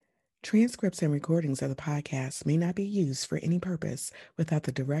Transcripts and recordings of the podcast may not be used for any purpose without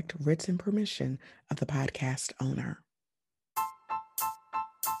the direct written permission of the podcast owner.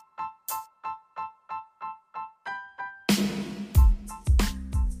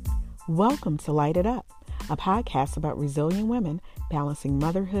 Welcome to Light It Up, a podcast about resilient women balancing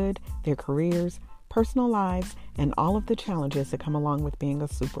motherhood, their careers, personal lives, and all of the challenges that come along with being a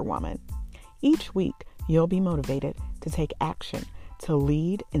superwoman. Each week, you'll be motivated to take action to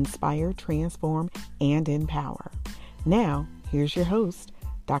lead, inspire, transform, and empower. Now, here's your host,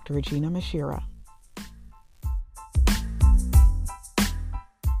 Dr. Regina Mashira.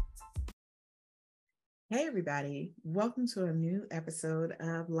 Hey, everybody. Welcome to a new episode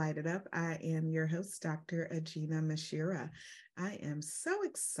of Light It Up. I am your host, Dr. Regina Mashira. I am so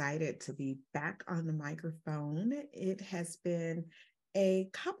excited to be back on the microphone. It has been a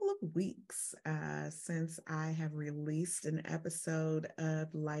couple of weeks since I have released an episode of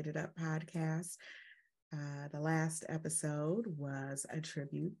Light It Up podcast. The last episode was a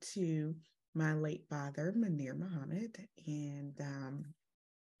tribute to my late father, Munir Muhammad. And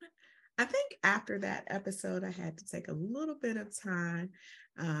I think after that episode, I had to take a little bit of time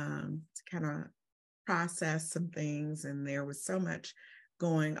to kind of process some things. And there was so much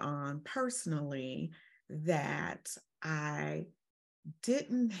going on personally that I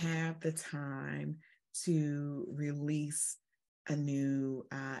didn't have the time to release a new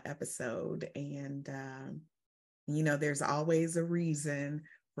episode. And, there's always a reason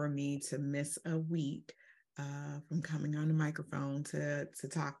for me to miss a week from coming on the microphone to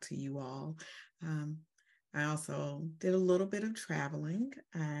talk to you all. I also did a little bit of traveling.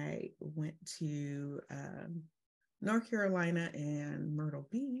 I went to North Carolina and Myrtle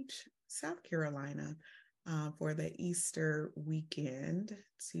Beach, South Carolina, for the Easter weekend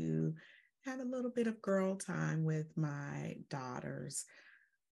to have a little bit of girl time with my daughters,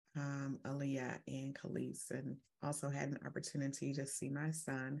 Aaliyah and Khalees, and also had an opportunity to see my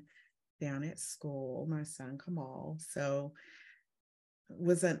son down at school, my son Kamal. So it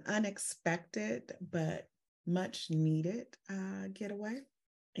was an unexpected but much needed getaway.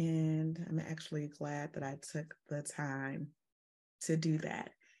 And I'm actually glad that I took the time to do that.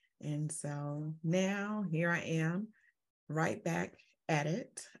 And so now here I am right back at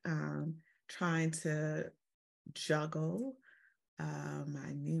it, trying to juggle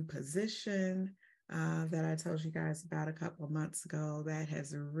my new position that I told you guys about a couple of months ago. That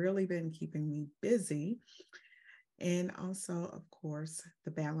has really been keeping me busy. And also, of course,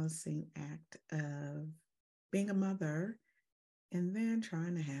 the balancing act of being a mother and then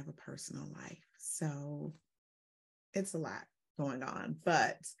trying to have a personal life. So it's a lot going on,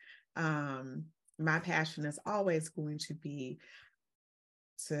 but my passion is always going to be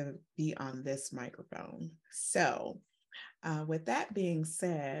on this microphone. So with that being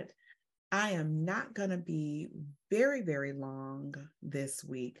said, I am not going to be very, very long this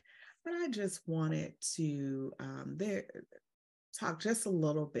week, but I just wanted to talk just a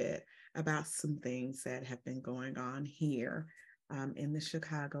little bit about some things that have been going on here in the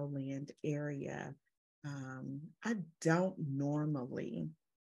Chicagoland area. I don't normally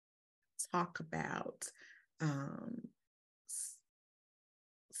talk about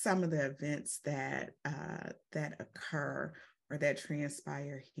some of the events that occur or that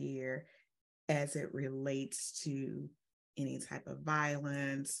transpire here as it relates to any type of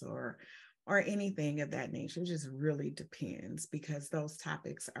violence or anything of that nature. It just really depends, because those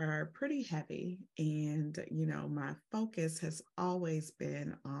topics are pretty heavy. And, my focus has always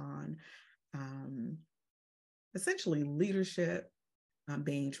been on essentially leadership,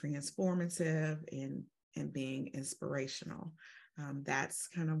 being transformative and being inspirational. That's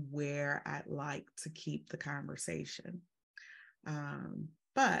kind of where I'd like to keep the conversation.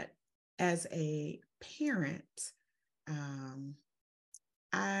 But as a parent,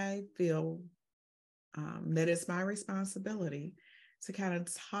 I feel that it's my responsibility to kind of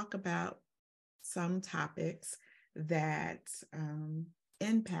talk about some topics that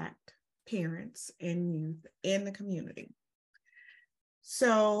impact parents and youth in the community.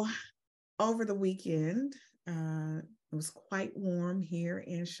 So over the weekend, it was quite warm here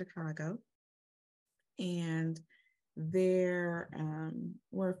in Chicago, and there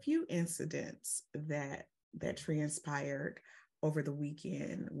were a few incidents that transpired over the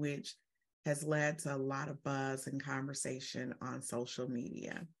weekend, which has led to a lot of buzz and conversation on social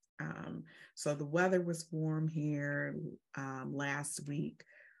media. So the weather was warm here last week.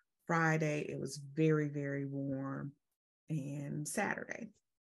 Friday, it was very, very warm, and Saturday.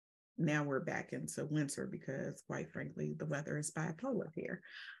 Now we're back into winter because, quite frankly, the weather is bipolar here.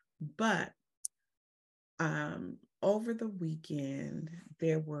 But over the weekend,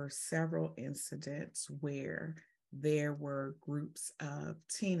 there were several incidents where there were groups of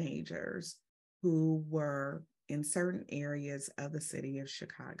teenagers who were in certain areas of the city of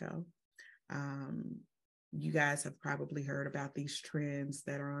Chicago. Um, you guys have probably heard about these trends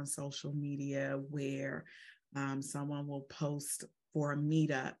that are on social media where someone will post for a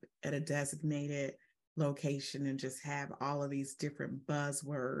meetup at a designated location and just have all of these different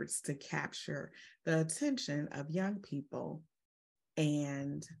buzzwords to capture the attention of young people.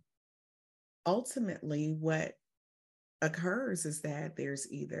 And ultimately, what occurs is that there's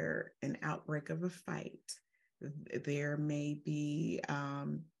either an outbreak of a fight, there may be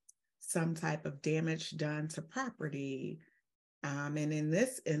some type of damage done to property. And in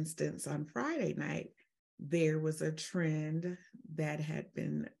this instance, on Friday night, there was a trend that had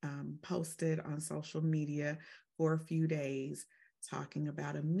been posted on social media for a few days talking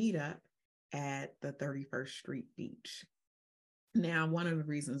about a meetup at the 31st Street Beach. Now, one of the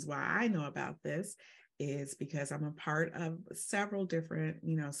reasons why I know about this is because I'm a part of several different,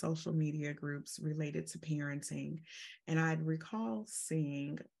 social media groups related to parenting. And I'd recall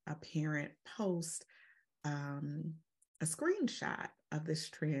seeing a parent post a screenshot of this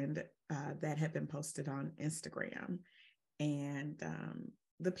trend that had been posted on Instagram. And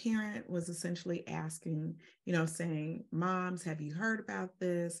the parent was essentially asking, saying, "Moms, have you heard about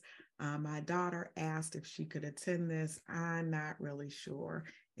this? My daughter asked if she could attend this. I'm not really sure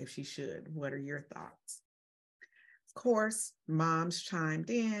if she should. What are your thoughts?" Of course, moms chimed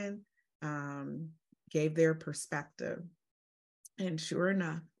in, um, gave their perspective. And sure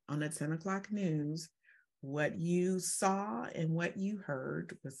enough, on the 10 o'clock news, what you saw and what you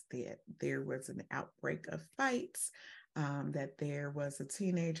heard was that there was an outbreak of fights, that there was a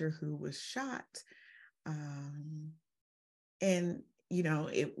teenager who was shot. Um, and,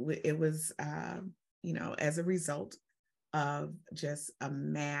 it was, as a result of just a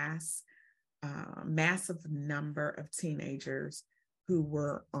massive number of teenagers who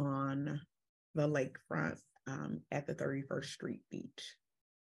were on the lakefront at the 31st Street Beach.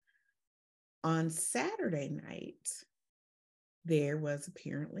 On Saturday night, there was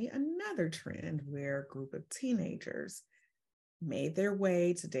apparently another trend where a group of teenagers made their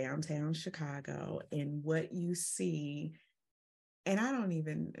way to downtown Chicago. And what you see, and I don't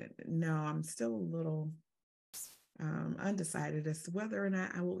even know, I'm still a little undecided as to whether or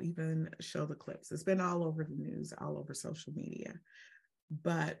not I will even show the clips. It's been all over the news, all over social media.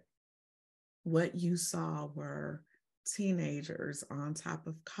 But what you saw were teenagers on top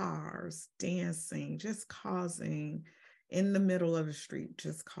of cars, dancing, just causing, in the middle of the street,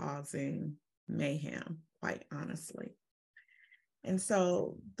 just causing mayhem, quite honestly. And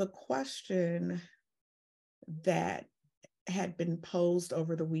so the question that had been posed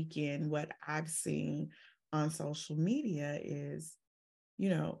over the weekend, what I've seen on social media is,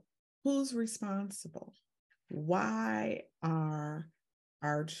 who's responsible? Why are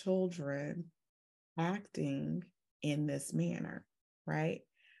our children acting in this manner, right?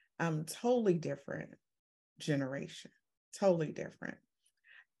 Totally different generation, totally different.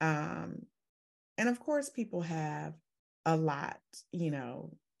 And of course, people have a lot, to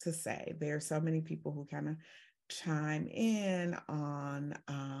say. There are so many people who kind of chime in on,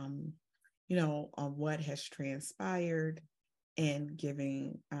 on what has transpired and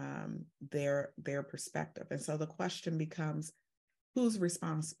giving their perspective. And so the question becomes, who's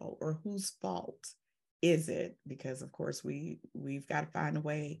responsible or whose fault is it? Because of course we've got to find a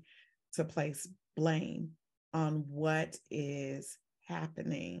way to place blame on what is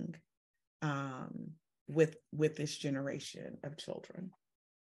happening with this generation of children.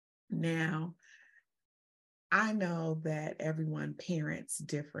 Now, I know that everyone parents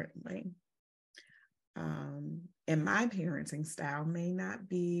differently. And my parenting style may not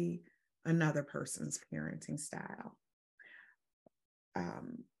be another person's parenting style.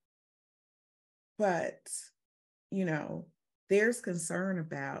 But, there's concern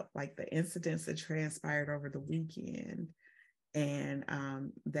about like the incidents that transpired over the weekend and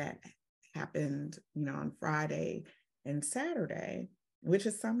that happened, on Friday and Saturday, which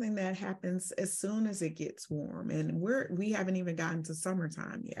is something that happens as soon as it gets warm. And we haven't even gotten to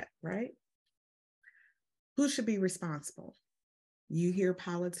summertime yet, right? Who should be responsible? You hear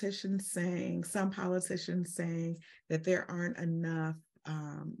some politicians saying that there aren't enough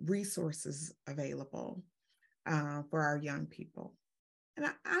resources available for our young people. And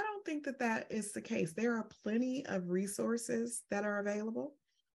I don't think that is the case. There are plenty of resources that are available.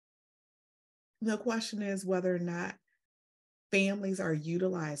 The question is whether or not families are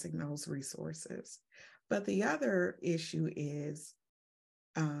utilizing those resources. But the other issue is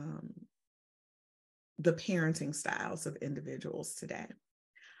the parenting styles of individuals today.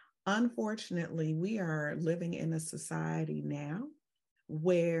 Unfortunately, we are living in a society now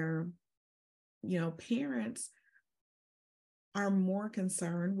where, parents are more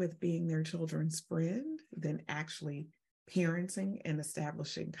concerned with being their children's friend than actually parenting and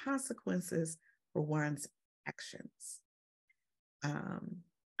establishing consequences for one's actions. Um,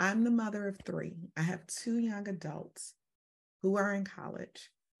 I'm the mother of three. I have two young adults who are in college.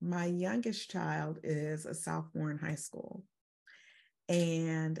 My youngest child is a sophomore in high school.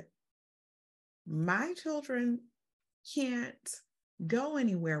 And my children can't go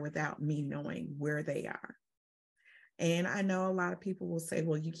anywhere without me knowing where they are. And I know a lot of people will say,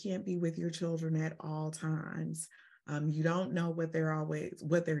 well, you can't be with your children at all times. You don't know what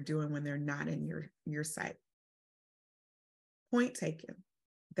they're doing when they're not in your sight. Point taken.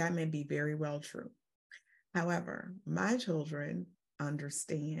 That may be very well true. However, my children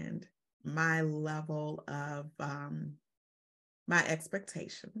understand my level of my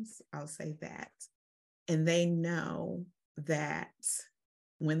expectations. I'll say that. And they know that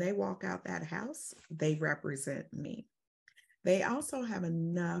when they walk out that house, they represent me. They also have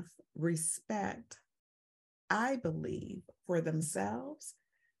enough respect, I believe, for themselves,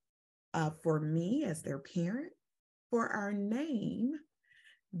 for me as their parent, for our name,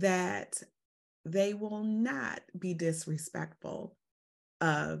 that they will not be disrespectful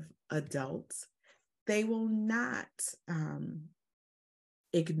of adults. They will not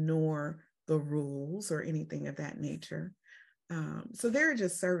ignore the rules or anything of that nature. So there are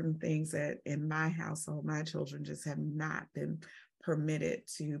just certain things that in my household, my children just have not been permitted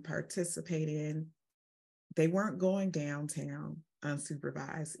to participate in. They weren't going downtown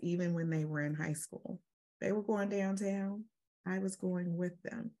unsupervised, even when they were in high school. They were going downtown. I was going with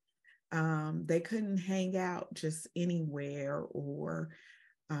them. They couldn't hang out just anywhere or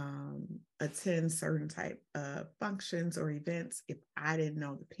attend certain type of functions or events if I didn't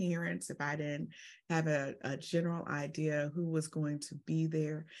know the parents, if I didn't have a general idea who was going to be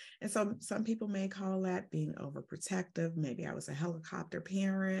there. And so some people may call that being overprotective. Maybe I was a helicopter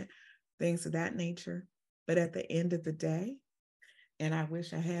parent, things of that nature. But at the end of the day, and I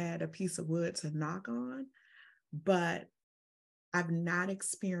wish I had a piece of wood to knock on, but I've not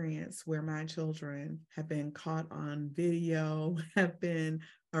experienced where my children have been caught on video, have been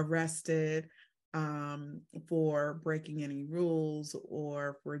arrested for breaking any rules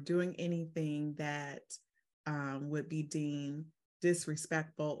or for doing anything that would be deemed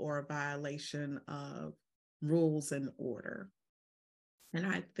disrespectful or a violation of rules and order. And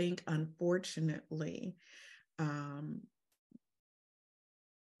I think, unfortunately, the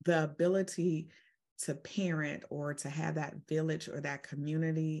ability to parent or to have that village or that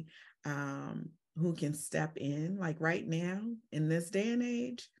community who can step in, like right now in this day and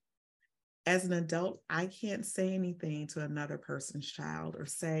age, as an adult, I can't say anything to another person's child or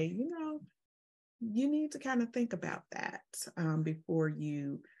say, you need to kind of think about that before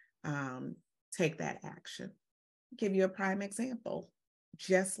you take that action. I'll give you a prime example.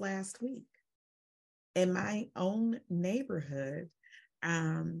 Just last week, in my own neighborhood,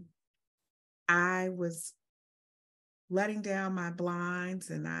 I was letting down my blinds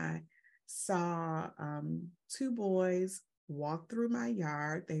and I saw two boys walk through my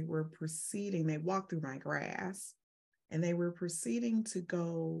yard. They walked through my grass and they were proceeding to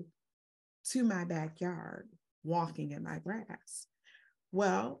go to my backyard, walking in my grass.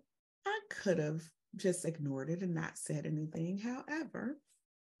 Well, I could have just ignored it and not said anything. However,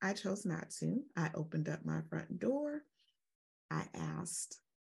 I chose not to. I opened up my front door. I asked,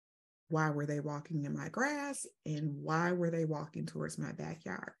 why were they walking in my grass and why were they walking towards my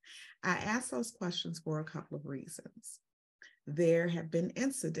backyard? I asked those questions for a couple of reasons. There have been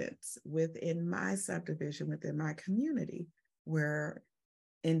incidents within my subdivision, within my community, where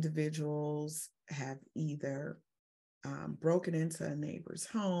individuals have either broken into a neighbor's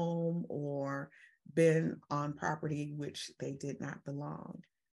home or been on property which they did not belong.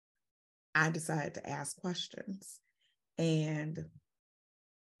 I decided to ask questions. And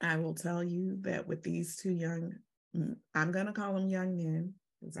I will tell you that with these two I'm going to call them young men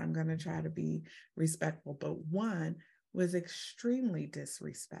because I'm going to try to be respectful, but one was extremely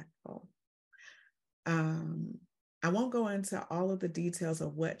disrespectful. I won't go into all of the details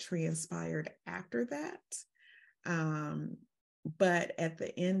of what transpired after that. But at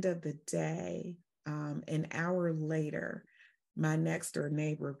the end of the day, an hour later, my next door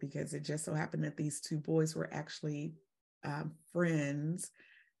neighbor, because it just so happened that these two boys were actually friends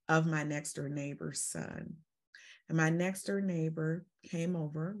of my next door neighbor's son. And my next door neighbor came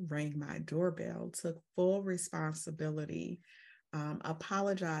over, rang my doorbell, took full responsibility,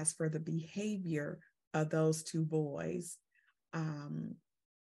 apologized for the behavior of those two boys. Um,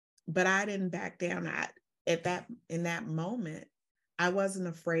 but I didn't back down. In that moment, I wasn't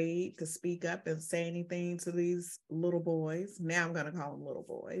afraid to speak up and say anything to these little boys. Now I'm going to call them little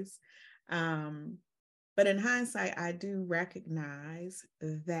boys. Um, but in hindsight, I do recognize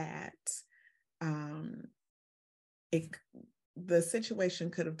that um, it the situation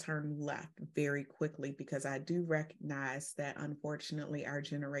could have turned left very quickly, because I do recognize that unfortunately our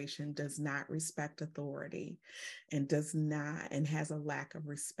generation does not respect authority and does not and has a lack of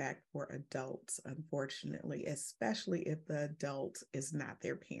respect for adults, unfortunately, especially if the adult is not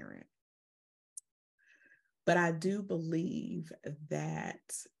their parent. But I do believe that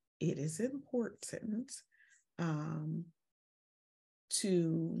it is important um,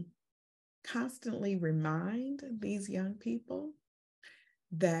 to constantly remind these young people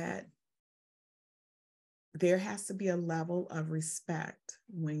that there has to be a level of respect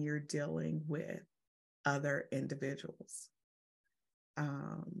when you're dealing with other individuals.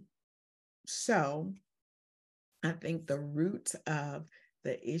 Um, so I think the root of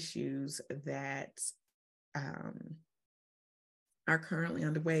the issues that um, are currently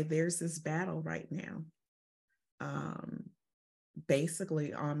underway, there's this battle right now, um,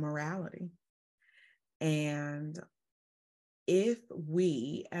 basically on morality. And if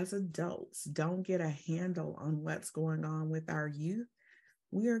we as adults don't get a handle on what's going on with our youth,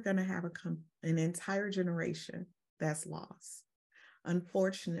 we are going to have an entire generation that's lost.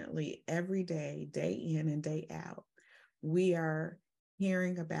 Unfortunately, every day, day in and day out, we are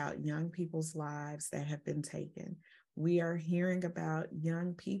hearing about young people's lives that have been taken. We are hearing about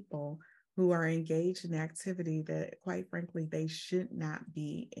young people who are engaged in activity that, quite frankly, they should not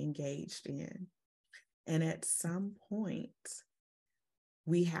be engaged in. And at some point,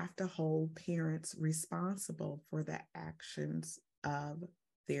 we have to hold parents responsible for the actions of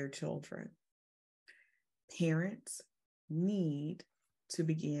their children. Parents need to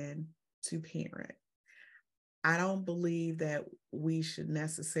begin to parent. I don't believe that we should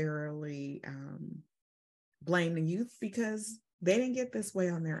necessarily blame the youth, because they didn't get this way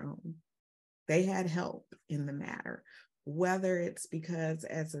on their own. They had help in the matter. Whether it's because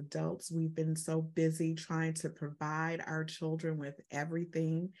as adults, we've been so busy trying to provide our children with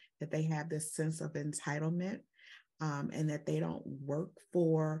everything that they have this sense of entitlement, and that they don't work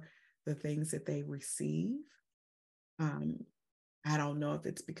for the things that they receive. I don't know if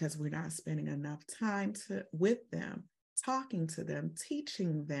it's because we're not spending enough time with them, talking to them,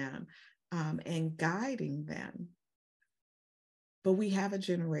 teaching them, and guiding them. But we have a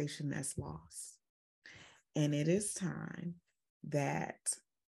generation that's lost. And it is time that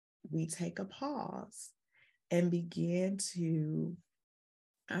we take a pause and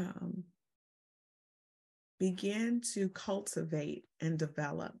um, begin to cultivate and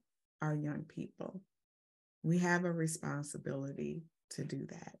develop our young people. We have a responsibility to do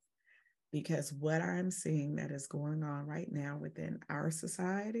that, because what I'm seeing that is going on right now within our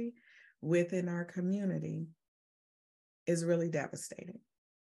society, within our community, is really devastating.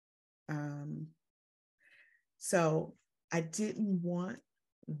 So I didn't want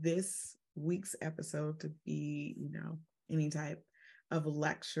this week's episode to be, any type of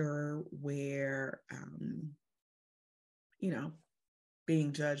lecture where,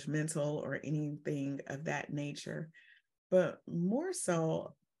 being judgmental or anything of that nature, but more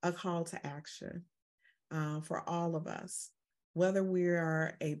so a call to action for all of us, whether we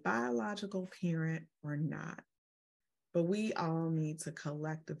are a biological parent or not. But we all need to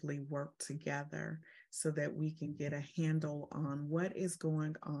collectively work together so that we can get a handle on what is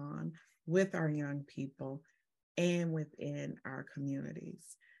going on with our young people and within our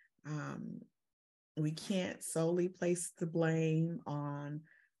communities. We can't solely place the blame on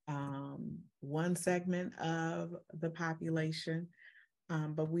one segment of the population,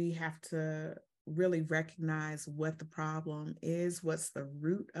 but we have to really recognize what the problem is, what's the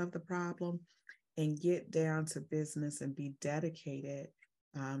root of the problem, and get down to business and be dedicated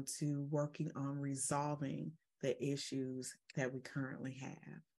to working on resolving the issues that we currently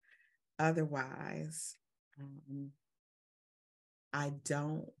have. Otherwise, I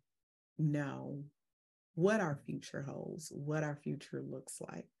don't know what our future holds, what our future looks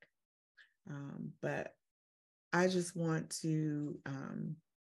like. But I just want to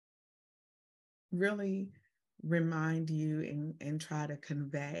really remind you and try to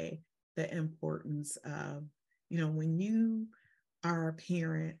convey the importance of, when you are a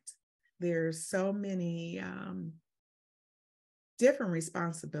parent, there's so many different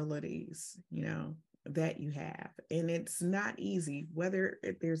responsibilities, that you have. And it's not easy, whether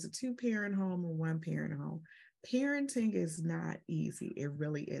if there's a 2-parent home or 1-parent home. Parenting is not easy. It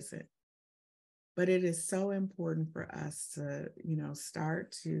really isn't. But it is so important for us to,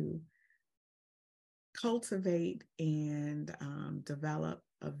 start to cultivate and develop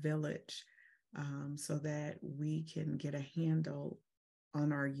a village so that we can get a handle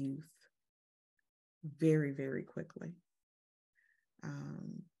on our youth very, very quickly.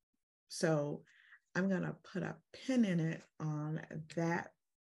 So I'm going to put a pin in it on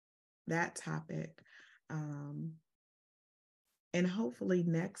that topic. And hopefully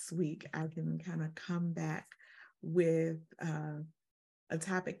next week I can kind of come back with a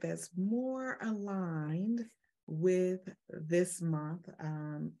topic that's more aligned with this month,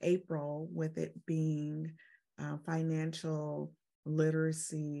 April, with it being Financial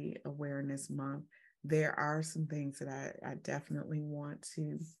Literacy Awareness Month. There are some things that I definitely want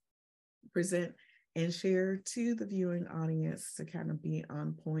to present and share to the viewing audience to kind of be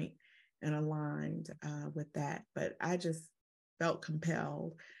on point and aligned with that. But I just felt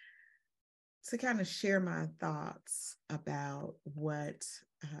compelled to kind of share my thoughts about what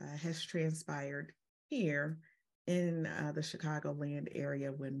has transpired here in the Chicagoland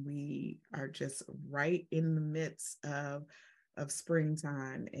area when we are just right in the midst of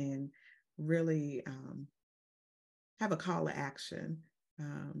springtime, and really have a call to action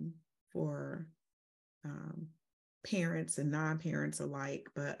for parents and non-parents alike,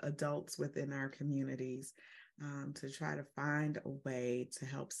 but adults within our communities, to try to find a way to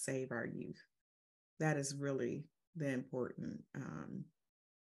help save our youth. That is really the important.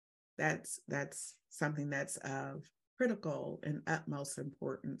 That's something that's of critical and utmost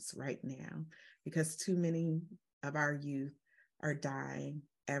importance right now, because too many of our youth are dying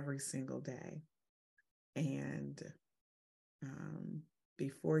every single day. And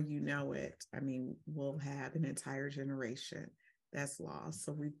before you know it, we'll have an entire generation that's lost.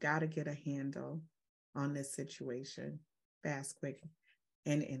 So we've got to get a handle on this situation fast, quick,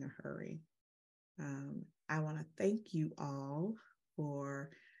 and in a hurry. I want to thank you all for,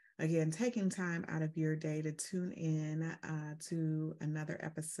 again, taking time out of your day to tune in to another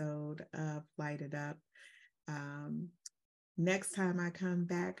episode of Light It Up. Next time I come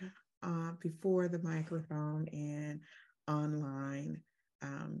back before the microphone and online,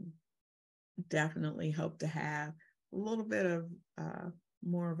 definitely hope to have a little bit of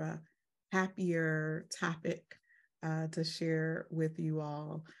more of a happier topic to share with you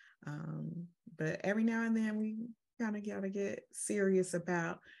all. But every now and then we kind of got to get serious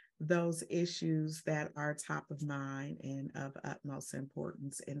about those issues that are top of mind and of utmost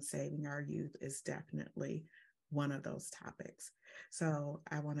importance, and saving our youth is definitely one of those topics. So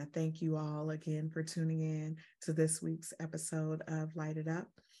I want to thank you all again for tuning in to this week's episode of Light It Up.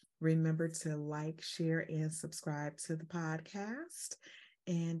 Remember to like, share, and subscribe to the podcast.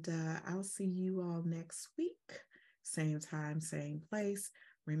 And I'll see you all next week. Same time, same place.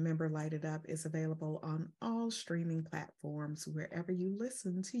 Remember, Light It Up is available on all streaming platforms wherever you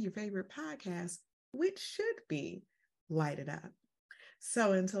listen to your favorite podcast, which should be Light It Up.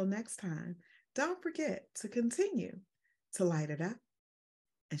 So until next time, don't forget to continue to light it up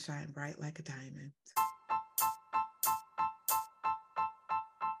and shine bright like a diamond.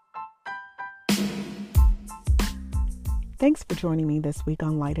 Thanks for joining me this week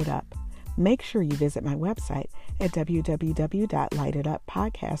on Light It Up. Make sure you visit my website at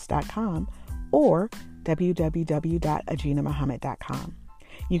www.lightituppodcast.com or www.ajinamuhammad.com.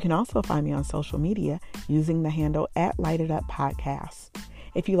 You can also find me on social media using the handle @LightItUpPodcast.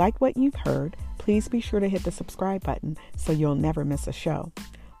 If you like what you've heard, please be sure to hit the subscribe button so you'll never miss a show.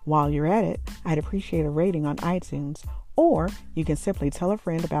 While you're at it, I'd appreciate a rating on iTunes, or you can simply tell a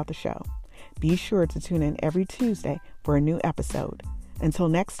friend about the show. Be sure to tune in every Tuesday for a new episode. Until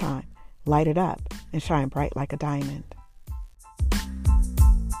next time, light it up and shine bright like a diamond.